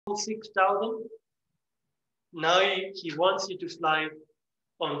6,000. Now he wants you to fly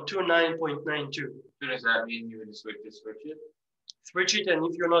on 29.92. So does that mean you would switch it? Switch it, and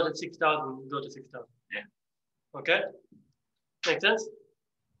if you're not at 6,000, go to 6,000. Yeah. Okay? Make sense?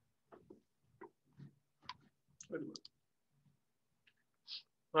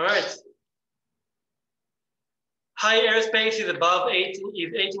 All right. High airspace is above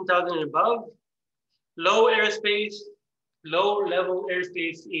 18,000 and above. Low airspace, low level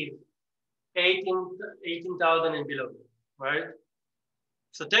airspace is 18,000 and below, right?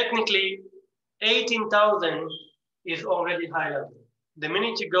 So technically, 18,000 is already high level. The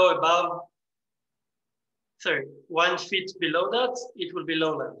minute you go above, 1 feet below that, it will be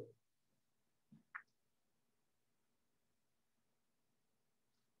low level.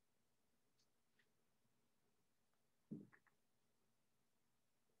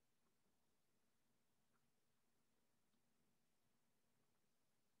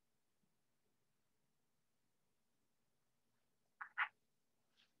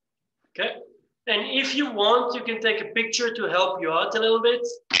 Okay, and if you want, you can take a picture to help you out a little bit,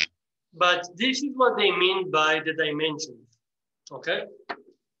 but this is what they mean by the dimensions, okay?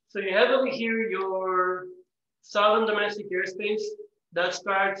 So you have over here your southern domestic airspace, that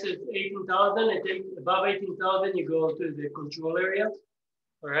starts at 18,000, and then above 18,000, you go to the control area,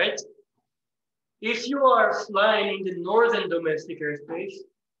 all right? If you are flying in the northern domestic airspace,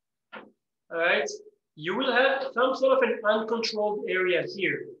 all right, you will have some sort of an uncontrolled area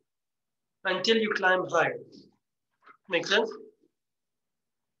here until you climb higher. Make sense?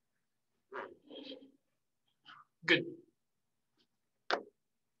 Good.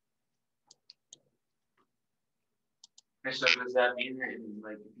 So does that mean that,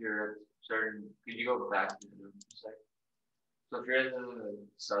 like, if you're certain, could you go back to the second? So if you're in the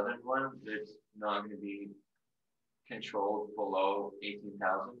southern one, it's not going to be controlled below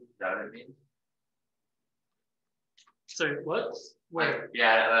 18,000. Is that what it means? Sorry, what? Where?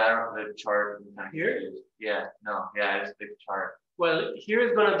 Yeah, I don't know the chart. Here? Yeah, no, yeah, it's the chart. Well, here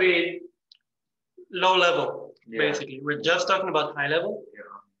is going to be low level, basically. We're just talking about high level. Yeah.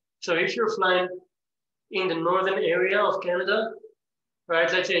 So if you're flying in the northern area of Canada,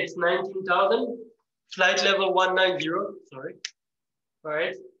 right, let's say it's 19,000, flight level 190, sorry,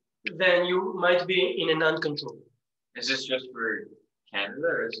 right, then you might be in an uncontrolled. Is this just for Canada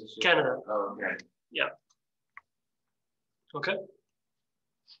or is this just Canada? Oh, okay. Yeah. Okay.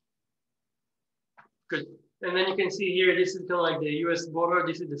 Good. And then you can see here, this is kind of like the US border.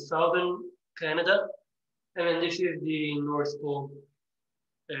 This is the southern Canada. And then this is the North Pole,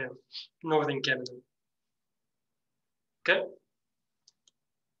 northern Canada. Okay.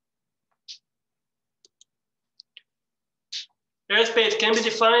 Airspace can be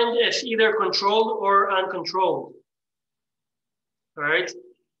defined as either controlled or uncontrolled. All right.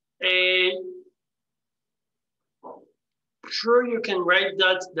 Sure, you can write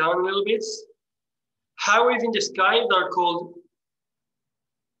that down a little bit. Highways in the skies are called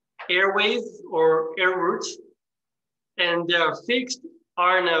airways or air routes, and they are fixed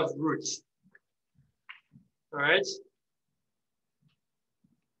RNAV routes. All right.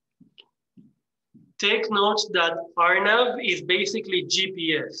 Take note that RNAV is basically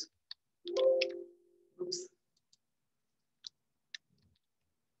GPS. Oops.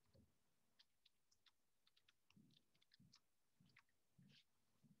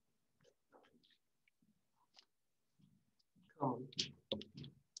 Come on.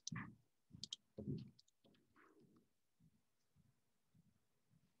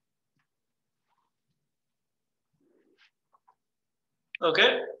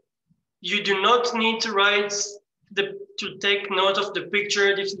 Okay. You do not need to to take note of the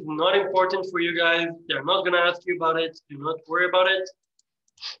picture. This is not important for you guys. They're not gonna ask you about it. Do not worry about it.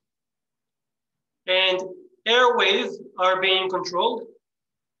 And airways are being controlled.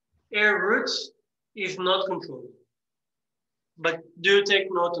 Air routes is not controlled. But do take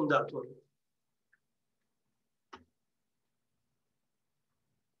note on that one.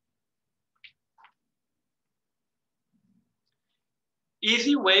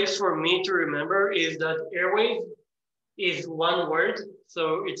 Easy ways for me to remember is that airways is one word,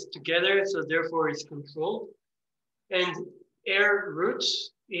 so it's together, so therefore it's controlled. And air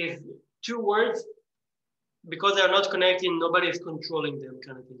routes is two words, because they're not connecting, nobody is controlling them,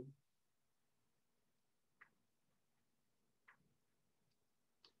 kind of thing.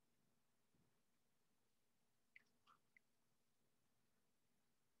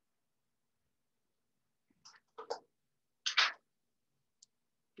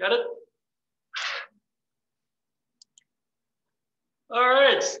 Got it? All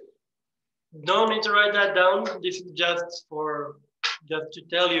right. Don't need to write that down. This is just for just to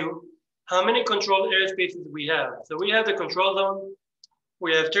tell you how many controlled airspaces we have. So we have the control zone,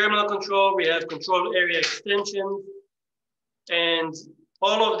 we have terminal control, we have control area extension, and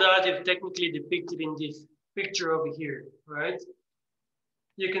all of that is technically depicted in this picture over here, right?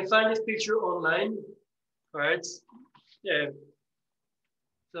 You can find this picture online, right? Yeah.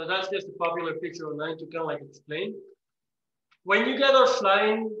 So that's just a popular picture online to kind of like explain. When you guys are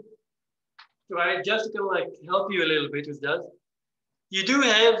flying, right, just to kind of like help you a little bit with that, you do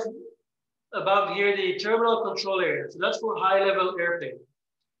have above here the terminal control area. So that's for high level airplane.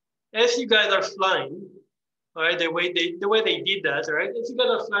 As you guys are flying, all right, the way they did that, all right, as you guys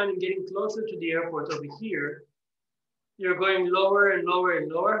are flying and getting closer to the airport over here, you're going lower and lower and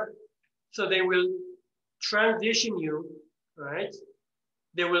lower. So they will transition you, right?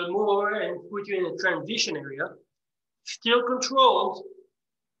 They will move over and put you in a transition area, still controlled,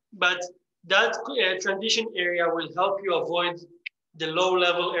 but that transition area will help you avoid the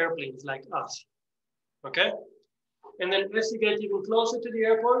low-level airplanes like us, okay? And then as you get even closer to the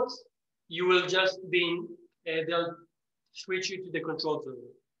airport, you will just be, they'll switch you to the control zone,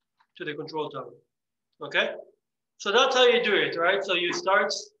 to the control tower, okay? So that's how you do it, right? So you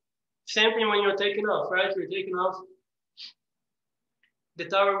start, same thing when you're taking off, right? You're taking off, the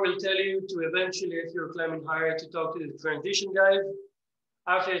tower will tell you to eventually, if you're climbing higher, to talk to the transition guide.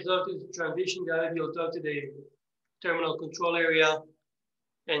 After you talk to the transition guide, you'll talk to the terminal control area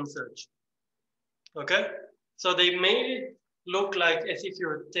and such. Okay? So they made it look like as if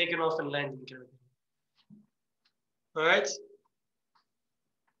you're taking off and landing kind of thing. All right?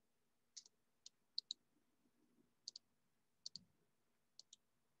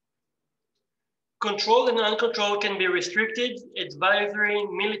 Controlled and uncontrolled can be restricted, advisory,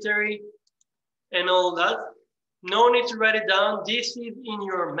 military, and all that. No need to write it down. This is in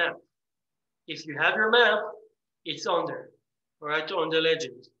your map. If you have your map, it's on there, all right, on the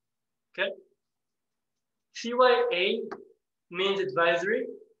legend, okay? CYA means advisory,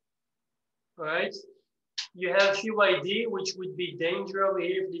 all right? You have CYD, which would be danger over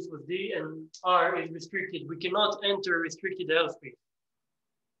here if this was D, and R is restricted. We cannot enter restricted airspace,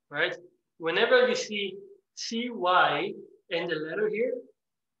 right? Whenever you see CY and the letter here,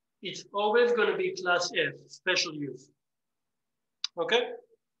 it's always going to be class F, special use, okay?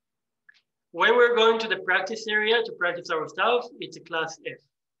 When we're going to the practice area to practice our stuff, it's a class F.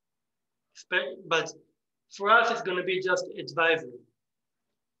 But for us, it's going to be just advisory.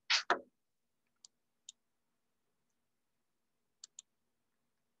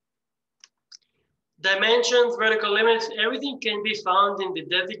 Dimensions, vertical limits, everything can be found in the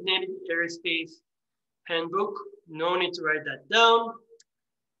designated airspace handbook. No need to write that down.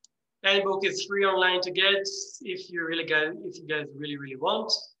 Handbook is free online to get if you guys really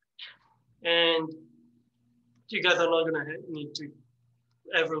want. And you guys are not gonna need to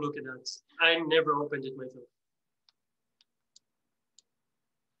ever look at that. I never opened it myself.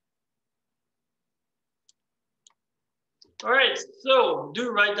 All right, so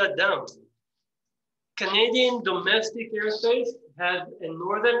do write that down. Canadian domestic airspace has a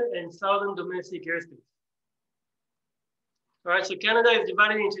northern and southern domestic airspace. All right, so Canada is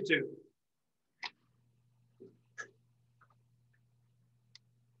divided into two.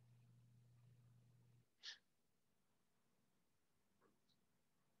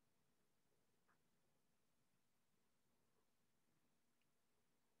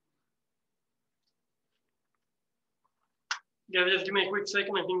 Yeah, just give me a quick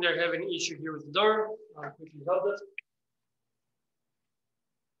second. I think they're having an issue here with the door. I'll quickly help that.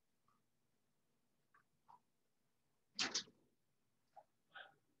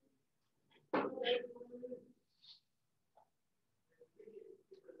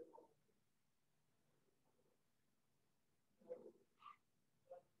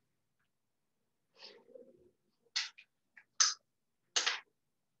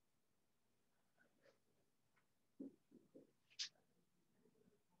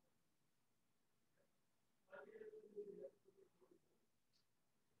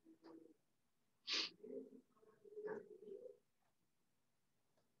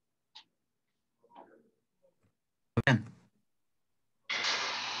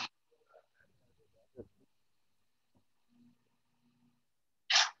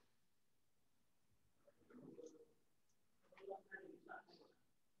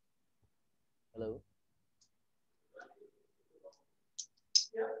 Hello.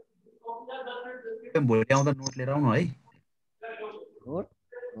 भोलि आउँदा note लिएर आउनु है note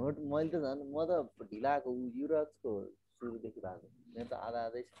note मैले त झन् म त ढिला आएको युरोक्सको सुरुदेखि भएको मेरो त आधा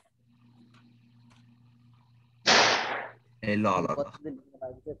आधै छ ए ल ल ल कतिले लेख्न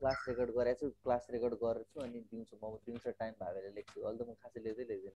बाँकी छ क्लास रेकर्ड गरेको छु क्लास रेकर्ड गरेछु अनि दिउँसो म दिउँसो टाइम भएकोले लेख्छु अहिले त म खासै लेख्दैन